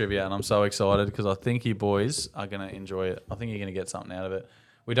Easter-related trivia, and I'm so excited because I think you boys are going to enjoy it. I think you're going to get something out of it.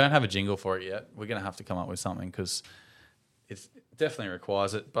 We don't have a jingle for it yet. We're going to have to come up with something because it definitely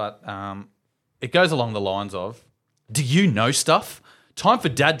requires it. But it goes along the lines of, do you know stuff? Time for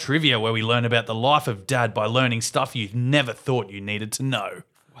Dad Trivia, where we learn about the life of Dad by learning stuff you never thought you needed to know.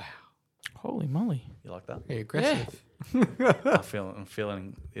 Holy moly. You like that? Very aggressive. I'm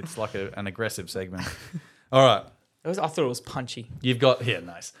feeling it's like an aggressive segment. All right. I thought it was punchy. You've got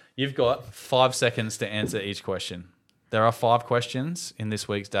 5 seconds to answer each question. There are 5 questions in this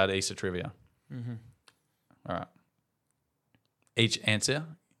week's Dad Easter Trivia. All right. Each answer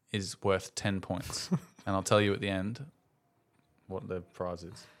is worth 10 points. And I'll tell you at the end what the prize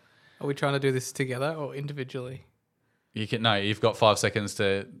is. Are we trying to do this together or individually? You've got 5 seconds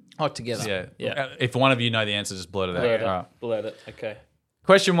to... Oh, together. Yeah. If one of you know the answer, just blurt it out. Blurt it. All right. Blurt it. Okay.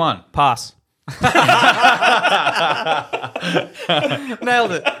 Question 1. Pass.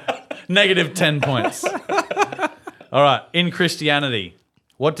 Nailed it. Negative 10 points. All right. In Christianity,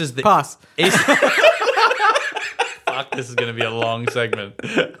 what does the... Pass. Easter... Fuck This is going to be a long segment.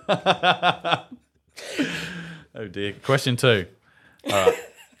 Oh dear. Question 2. All right.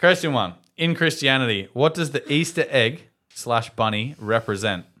 Question 1. In Christianity, what does the Easter egg / bunny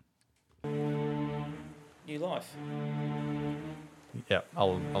represent? New life. Yeah,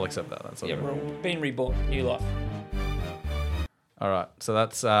 I'll accept that. That's Yeah, okay. being reborn. New life. All right. So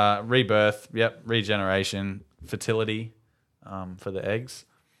that's rebirth. Yep. Regeneration. Fertility for the eggs.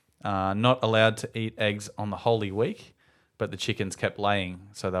 Not allowed to eat eggs on the Holy Week, but the chickens kept laying,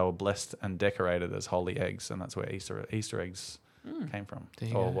 so they were blessed and decorated as holy eggs, and that's where Easter eggs came from.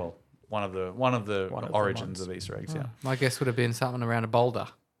 Well, one of the origins of Easter eggs. Yeah. My guess would have been something around a boulder.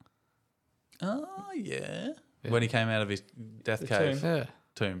 Oh yeah. When he came out of his death cave. Yeah.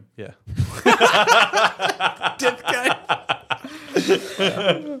 Tomb. Yeah.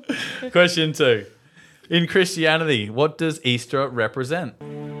 Question 2. In Christianity, what does Easter represent?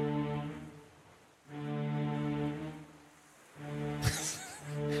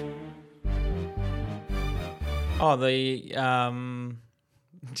 Oh, the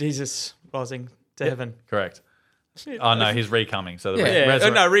Jesus rising to heaven. Correct. Oh no, he's recoming. So the Yeah.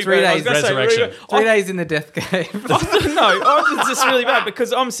 Rebirth. 3 I was days gonna say resurrection. rebirth. 3 days in the death cave. No, it's just really bad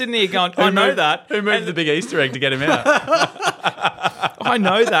because I'm sitting here going, I know that. Who moved the big Easter egg to get him out? I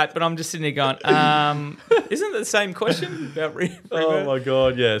know that, but I'm just sitting here going, isn't it the same question about rebirth? Oh my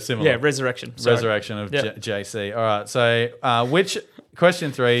god, yeah, similar. Yeah, resurrection. Sorry. Resurrection of Yep. JC. All right, so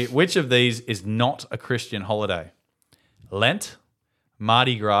question 3, which of these is not a Christian holiday? Lent,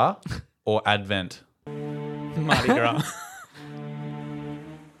 Mardi Gras, or Advent? Mardi Gras.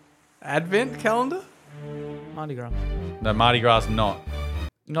 Advent calendar? Mardi Gras. No, Mardi Gras not.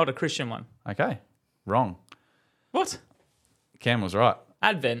 Not a Christian one. Okay, wrong. What? Cam was right.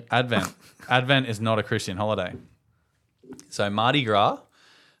 Advent. Advent is not a Christian holiday. So Mardi Gras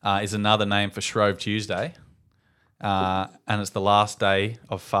is another name for Shrove Tuesday, and it's the last day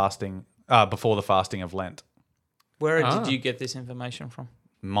of fasting, before the fasting of Lent. Where did you get this information from?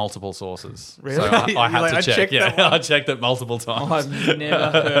 Multiple sources. Really? So I had Like, to I check. checked Yeah, that one. I checked it multiple times. I've never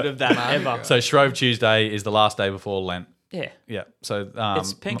heard of that ever. So Shrove Tuesday is the last day before Lent. Yeah. Yeah. So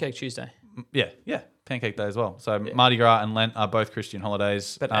It's Pancake Tuesday. yeah, Pancake Day as well. So Mardi Gras and Lent are both Christian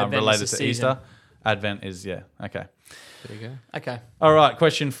holidays But Advent related is to the season. Easter. Advent is okay. There you go. Okay. All right,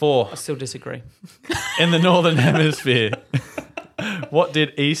 question 4. I still disagree. In the Northern Hemisphere, what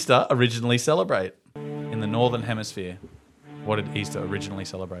did Easter originally celebrate? In the Northern Hemisphere, what did Easter originally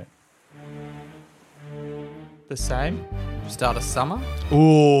celebrate? The same? Start of summer?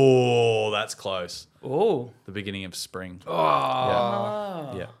 Ooh, that's close. Oh. The beginning of spring.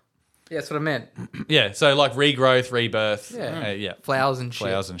 Oh. Yeah. Yeah, that's what I meant. Yeah, so like regrowth, rebirth. Yeah. Yeah. Flowers and shit.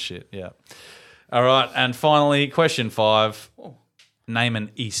 Flowers and shit, yeah. All right, and finally, question 5. Name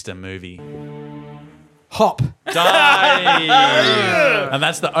an Easter movie. Hop. Dave! And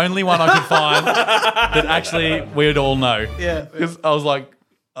that's the only one I could find that actually we'd all know. Yeah. Because I was like,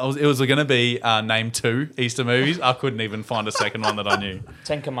 it was going to be name 2 Easter movies. I couldn't even find a second one that I knew.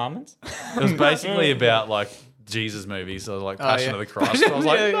 10 Commandments? It was basically about like Jesus movies, so like Passion of the Christ. I was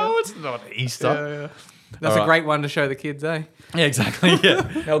like, Yeah, no, it's not Easter. That's All a great one to show the kids, eh? Yeah, exactly. Yeah.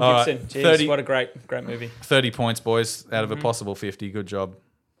 Mel All right, Gibson. Jeez, 30 what a great movie. 30 points, boys, out of a possible 50. Good job.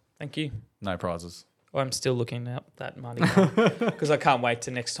 Thank you. No prizes. I'm still looking up that Mardi Gras because I can't wait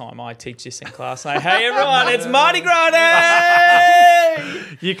to next time I teach this in class. Say, hey everyone, it's Mardi Gras Day!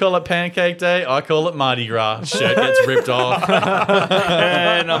 You call it Pancake Day, I call it Mardi Gras. Shirt gets ripped off.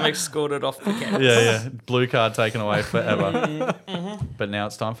 And I'm escorted off the campus. Yeah. Blue card taken away forever. But now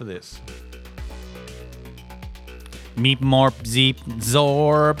it's time for this. Meep Morp Zeep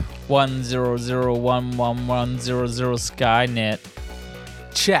Zorb. 100111100 Skynet.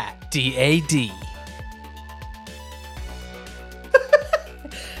 Chat. DAD.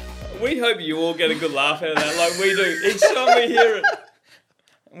 We hope you all get a good laugh out of that, like we do each time we hear it.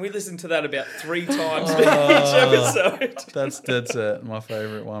 We listen to that about 3 times each episode. That's dead set. My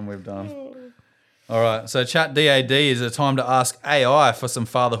favourite one we've done. All right. So Chat DAD is a time to ask AI for some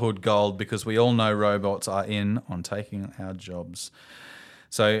fatherhood gold because we all know robots are in on taking our jobs.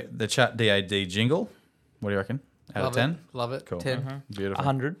 So the Chat DAD jingle, what do you reckon? Out of 10? Love it. Cool. 10. Beautiful.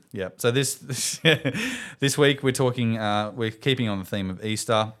 100. Yeah. So this week we're talking. We're keeping on the theme of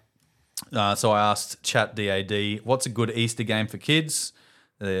Easter. So I asked Chat DAD, what's a good Easter game for kids?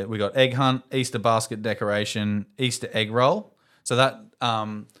 We got egg hunt, Easter basket decoration, Easter egg roll. So that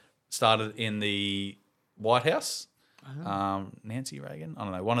started in the White House. Nancy Reagan, I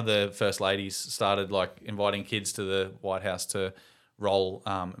don't know. One of the first ladies started like inviting kids to the White House to roll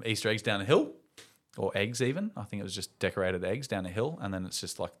Easter eggs down a hill. Or eggs even. I think it was just decorated eggs down a hill. And then it's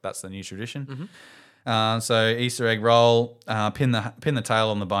just like, that's the new tradition. So Easter egg roll, pin the tail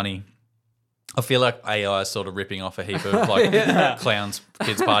on the bunny. I feel like AI is sort of ripping off a heap of like clowns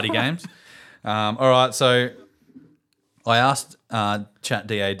kids party games. All right, so I asked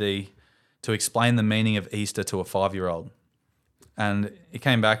ChatDAD to explain the meaning of Easter to a 5-year-old. And it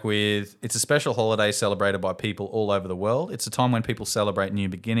came back with, it's a special holiday celebrated by people all over the world. It's a time when people celebrate new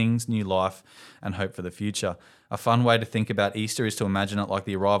beginnings, new life, and hope for the future. A fun way to think about Easter is to imagine it like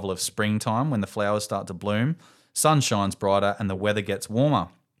the arrival of springtime when the flowers start to bloom, sun shines brighter, and the weather gets warmer.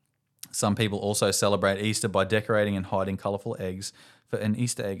 Some people also celebrate Easter by decorating and hiding colourful eggs for an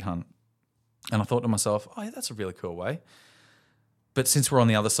Easter egg hunt. And I thought to myself, oh, yeah, that's a really cool way. But since we're on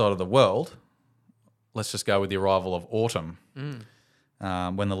the other side of the world, let's just go with the arrival of autumn.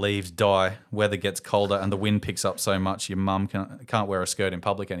 When the leaves die, weather gets colder, and the wind picks up so much your mum can't wear a skirt in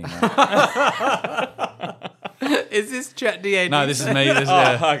public anymore. Is this ChatDAD? No, this is me.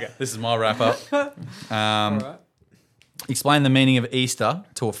 This is my wrap up. All right. Explain the meaning of Easter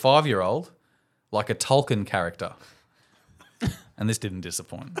to a 5-year-old like a Tolkien character. And this didn't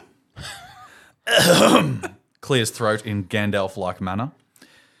disappoint. Clears throat in Gandalf-like manner.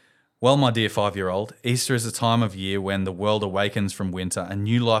 Well, my dear 5-year-old, Easter is a time of year when the world awakens from winter and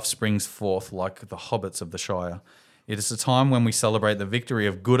new life springs forth like the hobbits of the Shire. It is a time when we celebrate the victory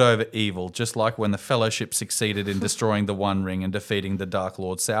of good over evil, just like when the Fellowship succeeded in destroying the One Ring and defeating the Dark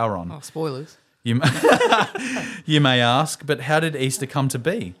Lord Sauron. Oh, spoilers. You may ask, but how did Easter come to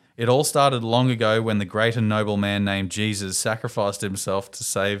be? It all started long ago when the great and noble man named Jesus sacrificed himself to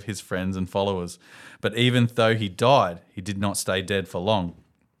save his friends and followers. But even though he died, he did not stay dead for long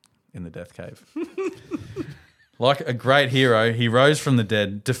in the death cave. Like a great hero, he rose from the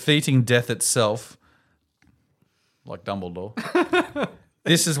dead, defeating death itself, like Dumbledore.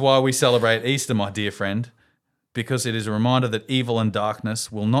 This is why we celebrate Easter, my dear friend, because it is a reminder that evil and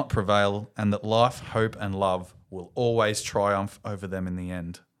darkness will not prevail and that life, hope, and love will always triumph over them in the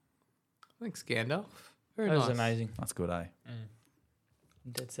end. Thanks, Gandalf. Very That nice. was amazing. That's good, eh?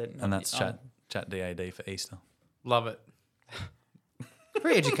 Dead set. And that's ChatDAD for Easter. Love it.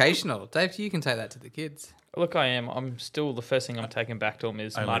 Very educational. Dave, you can take that to the kids. Look, I'm still, the first thing I'm taking back to them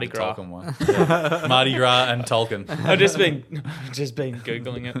is Only Mardi the Gras. Tolkien one. Yeah. Mardi Gras and Tolkien. I've just been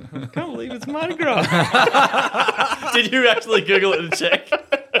Googling it. I can't believe it's Mardi Gras. Did you actually Google it and check?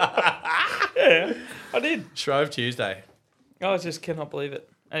 Yeah, I did. Shrove Tuesday. I just cannot believe it.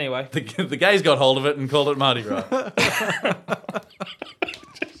 Anyway. The gays got hold of it and called it Mardi Gras.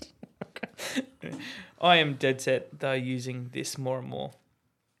 I am dead set, though, using this more and more.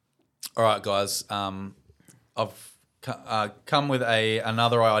 All right, guys. I've come with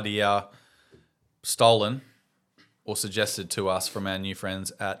another idea stolen or suggested to us from our new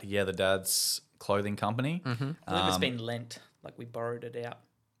friends at Yeah the Dad's clothing company. Mm-hmm. I believe it's been lent, like we borrowed it out.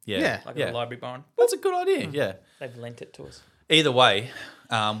 Yeah. Like a library borrowing. That's a good idea, yeah. They've lent it to us. Either way,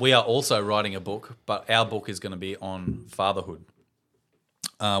 we are also writing a book, but our book is going to be on fatherhood.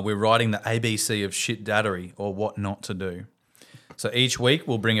 We're writing the ABC of shit daddery, or what not to do. So each week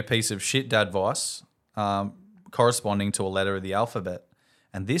we'll bring a piece of shit dadvice corresponding to a letter of the alphabet.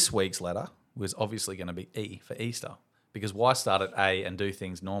 And this week's letter was obviously going to be E for Easter, because why start at A and do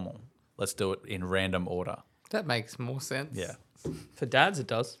things normal? Let's do it in random order. That makes more sense. Yeah. For dads, it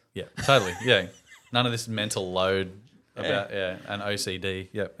does. Yeah, totally. Yeah. None of this mental load about, and OCD.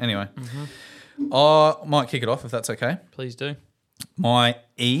 Yeah. Anyway, I might kick it off if that's okay. Please do. My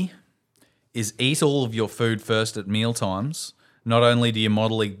E is eat all of your food first at meal times. Not only do you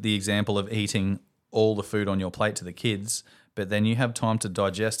model the example of eating all the food on your plate to the kids, but then you have time to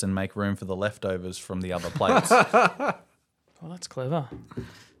digest and make room for the leftovers from the other plates. Oh, that's clever.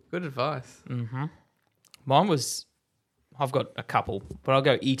 Good advice. Mine was, I've got a couple, but I'll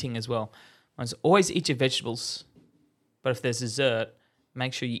go eating as well. Mine's always eat your vegetables, but if there's dessert,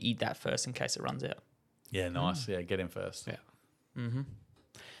 make sure you eat that first in case it runs out. Yeah, nice. Yeah, get in first. Yeah.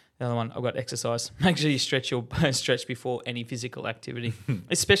 The other one, I've got exercise. Make sure you stretch before any physical activity,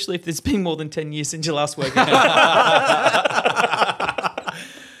 especially if there's been more than 10 years since your last workout.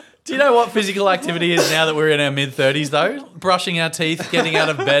 Do you know what physical activity is now that we're in our mid-30s, though? Brushing our teeth, getting out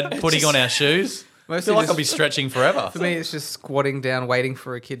of bed, putting on our shoes. I feel like I'll be stretching forever. For me, it's just squatting down, waiting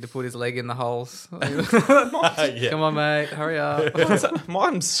for a kid to put his leg in the holes. Yeah. Come on, mate, hurry up.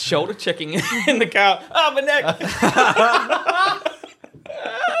 Mine's shoulder checking in the car. Oh, my neck.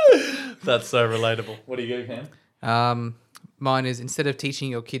 That's so relatable. What do you go, Cam? Mine is, instead of teaching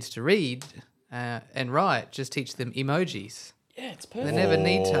your kids to read and write, just teach them emojis. Yeah, it's They perfect. never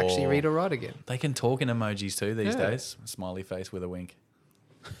need to actually read or write again. They can talk in emojis too these Yeah. days. Smiley face with a wink.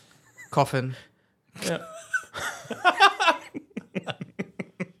 Coffin. Yeah.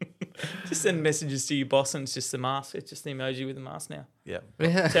 Just send messages to your boss and it's just the mask. It's just the emoji with the mask now. Yeah.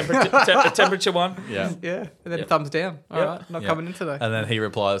 Temperature one. Yeah. Yeah. And then thumbs down. All right. Not coming in today. And then he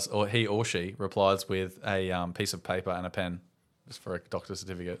replies, or he or she replies with a piece of paper and a pen, just for a doctor's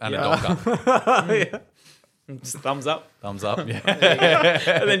certificate and a doctor. Just thumbs up. Thumbs up. Yeah.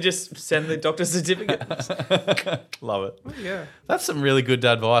 And then just send the doctor's certificate. Love it. Yeah. That's some really good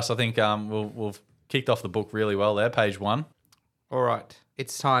advice. I think we've kicked off the book really well there. Page 1. All right.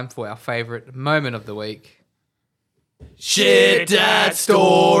 It's time for our favourite moment of the week. Shit Dad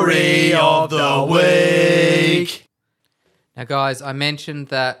Story of the Week. Now, guys, I mentioned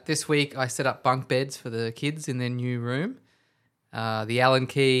that this week I set up bunk beds for the kids in their new room. The Allen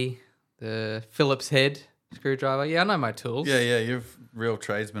key, the Phillips head screwdriver. Yeah, I know my tools. Yeah, you're real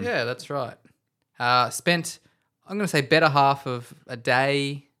tradesman. Yeah, that's right. Spent, I'm going to say, better half of a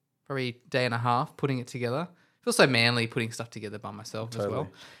day, probably day and a half, putting it together. Feels so manly putting stuff together by myself as well.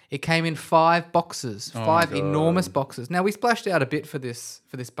 It came in 5 boxes, 5 enormous boxes. Now, we splashed out a bit for this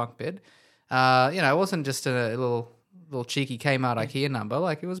bunk bed. It wasn't just a little cheeky Kmart IKEA number.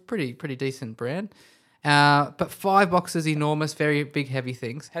 Like, it was pretty decent brand. But 5 boxes, enormous, very big, heavy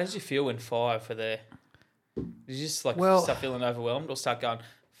things. How did you feel when 5 were there? Did you just start feeling overwhelmed or start going,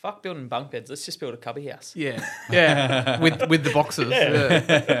 fuck building bunk beds, let's just build a cubby house? Yeah. Yeah. with the boxes.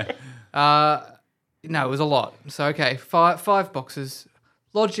 Yeah. No, it was a lot. So, okay, 5 boxes.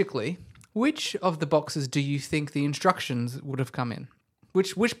 Logically, which of the boxes do you think the instructions would have come in?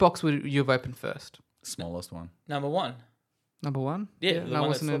 Which box would you have opened first? Smallest one. Number 1. Number 1? Yeah. No,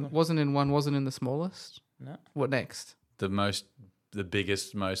 wasn't in the smallest. No. What next? The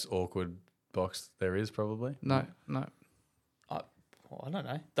biggest, most awkward box there is, probably. No. I don't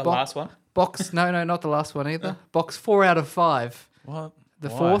know. The last one? Box, no, not the last one either. Box 4 out of 5. What? The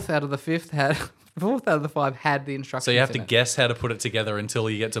Why? 4th out of the 5th had... 4th out of the 5 had the instructions. So you have to in it. guess how to put it together until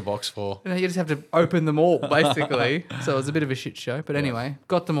you get to box 4. You just have to open them all, basically. So it was a bit of a shit show. But anyway,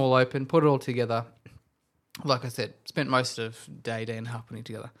 got them all open, put it all together. Like I said, spent most of day and a half putting it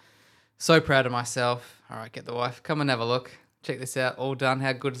together. So proud of myself. All right, get the wife. Come and have a look. Check this out. All done.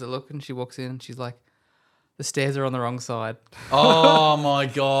 How good does it look? And she walks in and she's like, the stairs are on the wrong side. Oh, my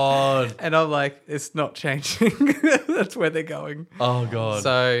God. And I'm like, it's not changing. That's where they're going. Oh, God.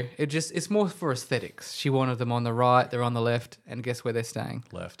 So it's more for aesthetics. She wanted them on the right, they're on the left, and guess where they're staying?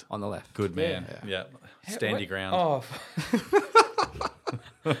 Left. On the left. Good man. Yeah. Stand your ground. Oh.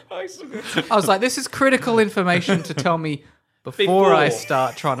 I was like, this is critical information to tell me before I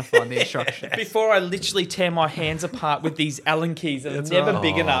start trying to find the instructions. Before I literally tear my hands apart with these Allen keys that are never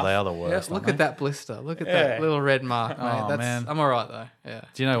big enough. They are the worst. Yeah, look at that blister. Look at that little red mark, mate. Oh, man. I'm all right, though. Yeah.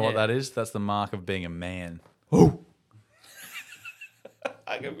 Do you know what that is? That's the mark of being a man. Oh,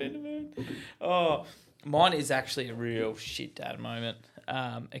 mine is actually a real shit dad moment.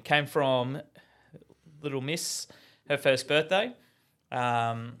 It came from little miss, her first birthday.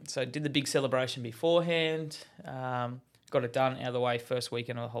 So did the big celebration beforehand. Got it done out of the way first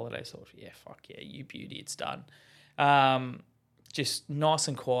weekend of the holiday. So fuck yeah, you beauty, it's done. Just nice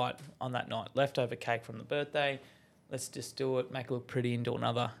and quiet on that night. Leftover cake from the birthday. Let's just do it, make it look pretty, and do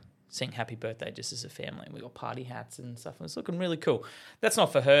another. Sing happy birthday just as a family. And we got party hats and stuff. And it's looking really cool. That's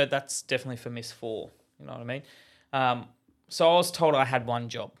not for her. That's definitely for Miss 4. You know what I mean? So I was told I had one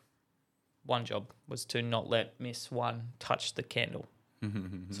job. One job was to not let Miss 1 touch the candle.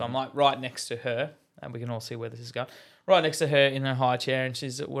 So I'm like right next to her, and we can all see where this is going. Right next to her in her high chair, and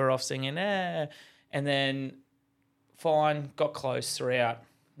we're off singing, and then fine, got close throughout.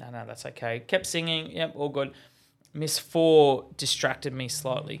 No, that's okay. Kept singing, yep, all good. Miss 4 distracted me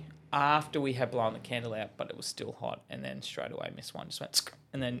slightly after we had blown the candle out, but it was still hot. And then straight away, Miss 1 just went,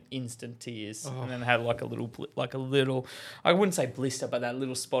 and then instant tears. And then had like a little, I wouldn't say blister, but that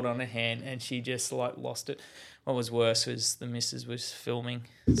little spot on her hand, and she just like lost it. What was worse was the missus was filming.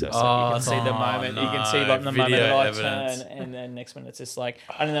 So it's like you can see the moment. No. You can see like the moment that I turn, and then next minute it's just like,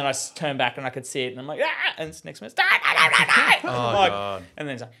 and then I turn back and I could see it, and I'm like, and it's next minute, God. And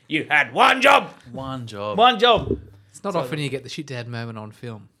then it's like, you had one job. One job. It's not often you get the shit dad moment on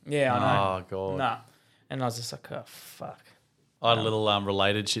film. Yeah, I know. Oh, God. Nah. And I was just like, oh, fuck. I had a little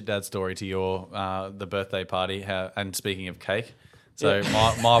related shit dad story to your the birthday party. And speaking of cake, so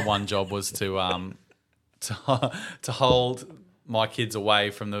my one job was to hold my kids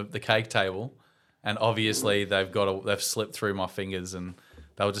away from the cake table, and obviously they've slipped through my fingers, and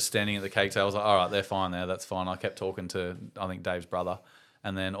they were just standing at the cake table. I was like, all right, they're fine there, that's fine. I kept talking to I think Dave's brother,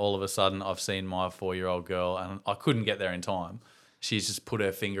 and then all of a sudden I've seen my 4-year-old girl, and I couldn't get there in time. She's just put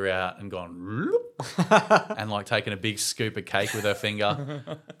her finger out and gone and like taken a big scoop of cake with her finger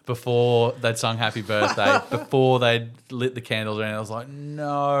before they'd sung happy birthday, before they'd lit the candles around. I was like,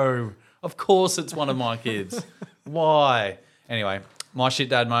 no. Of course it's one of my kids. Why? Anyway, my shit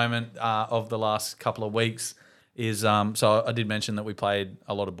dad moment of the last couple of weeks is, so I did mention that we played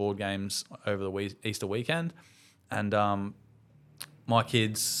a lot of board games over the Easter weekend, and my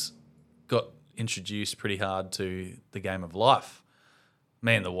kids got introduced pretty hard to the game of life.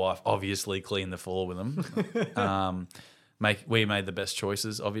 Me and the wife obviously cleaned the floor with them. We made the best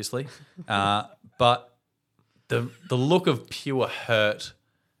choices, obviously. But the look of pure hurt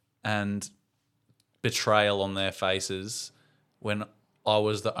and betrayal on their faces when I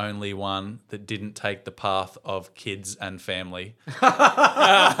was the only one that didn't take the path of kids and family.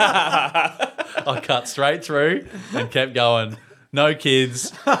 I cut straight through and kept going. No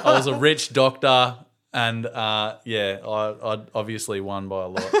kids. I was a rich doctor, and I obviously won by a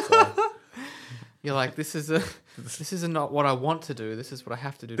lot. So. You're like, this is not what I want to do. This is what I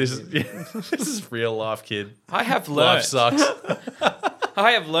have to do. This is real life, kid. I have learned. Life sucks.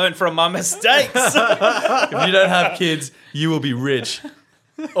 I have learned from my mistakes. If you don't have kids, you will be rich.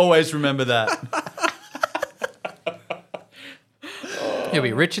 Always remember that. You'll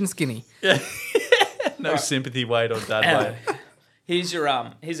be rich and skinny. Yeah. No sympathy weight or dad weight. Here's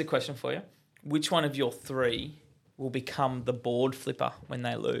a question for you. Which one of your three will become the board flipper when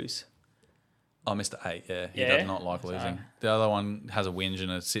they lose? Oh, Mr. 8, yeah. He does not like losing. The other one has a whinge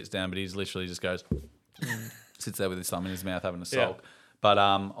and sits down, but he's literally just goes, sits there with his thumb in his mouth having a sulk. Yeah. But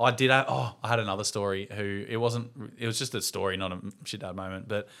I had another story it was just a story, not a shit dad moment.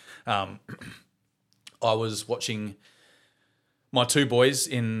 But I was watching my two boys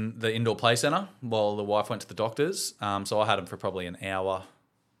in the indoor play centre while the wife went to the doctors. So I had them for probably an hour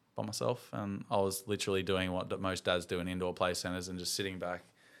by myself. And I was literally doing what most dads do in indoor play centres and just sitting back,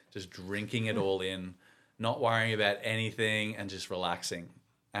 just drinking it all in, not worrying about anything and just relaxing.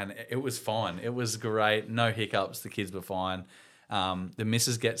 And it was fine. It was great. No hiccups. The kids were fine. The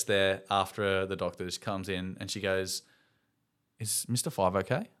missus gets there after the doctors, comes in and she goes, "Is Mr. 5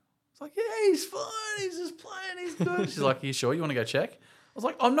 okay?" It's like, "Yeah, he's fine. He's just playing. He's good." She's like, "Are you sure? You want to go check?" I was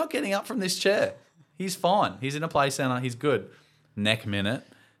like, "I'm not getting up from this chair. He's fine. He's in a play centre. He's good." Next minute,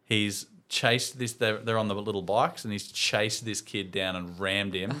 he's chased this. They're on the little bikes and he's chased this kid down and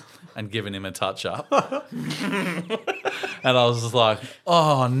rammed him and given him a touch up. And I was just like,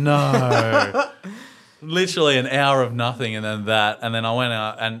 "Oh no." Literally an hour of nothing and then that. And then I went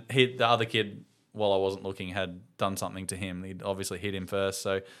out and the other kid, while I wasn't looking, had done something to him. He'd obviously hit him first,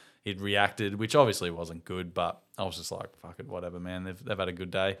 so he'd reacted, which obviously wasn't good, but I was just like, fuck it, whatever, man. They've had a good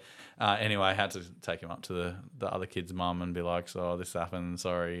day. Anyway, I had to take him up to the other kid's mum and be like, "So this happened,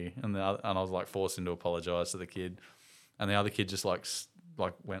 sorry." And I was like forced him to apologise to the kid. And the other kid just like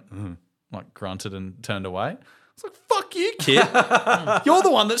went, like grunted and turned away. It's like, "Fuck you, kid. You're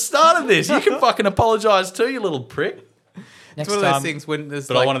the one that started this. You can fucking apologise too, you little prick." It's one of those things when there's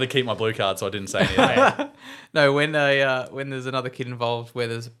But I wanted to keep my blue card, so I didn't say anything. No, when there's another kid involved where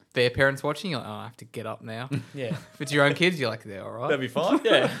there's their parents watching, you're like, "Oh, I have to get up now." Yeah. If it's your own kids, you're like, "They're all right." That'd be fine.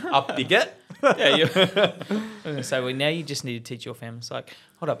 Yeah. Up you get. Yeah. I was going to say, well, now you just need to teach your family. It's like,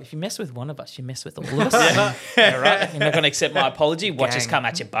 hold up, if you mess with one of us, you mess with all of us. Yeah, right? You're not going to accept my apology? Watch us come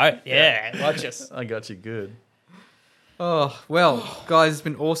at your boat. Yeah, watch us. I got you good. Oh, well, guys, it's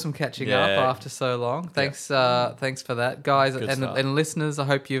been awesome catching up after so long. Thanks thanks for that. Guys and listeners, I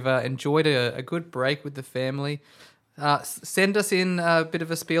hope you've enjoyed a good break with the family. Send us in a bit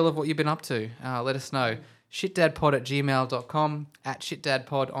of a spiel of what you've been up to. Let us know. shitdadpod@gmail.com,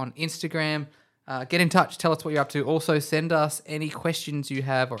 @shitdadpod on Instagram. Get in touch. Tell us what you're up to. Also, send us any questions you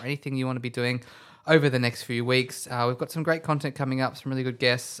have or anything you want to be doing over the next few weeks. We've got some great content coming up, some really good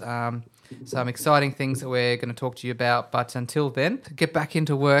guests, some exciting things that we're going to talk to you about. But until then, get back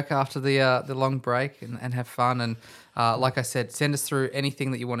into work after the long break and have fun. And like I said, send us through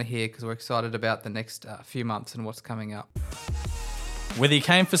anything that you want to hear because we're excited about the next few months and what's coming up. Whether you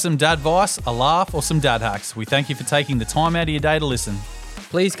came for some dad advice, a laugh, or some dad hacks, we thank you for taking the time out of your day to listen.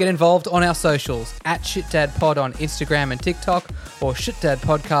 Please get involved on our socials @ShitDadPod on Instagram and TikTok or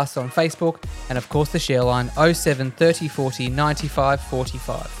ShitDadPodcast on Facebook, and of course the share line 07 30 40 95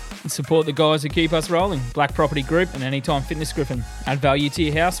 45. Support the guys who keep us rolling. Black Property Group and Anytime Fitness Griffin. Add value to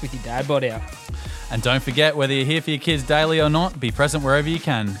your house with your dad bod out. And don't forget, whether you're here for your kids daily or not, be present wherever you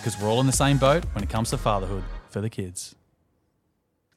can because we're all in the same boat when it comes to fatherhood for the kids.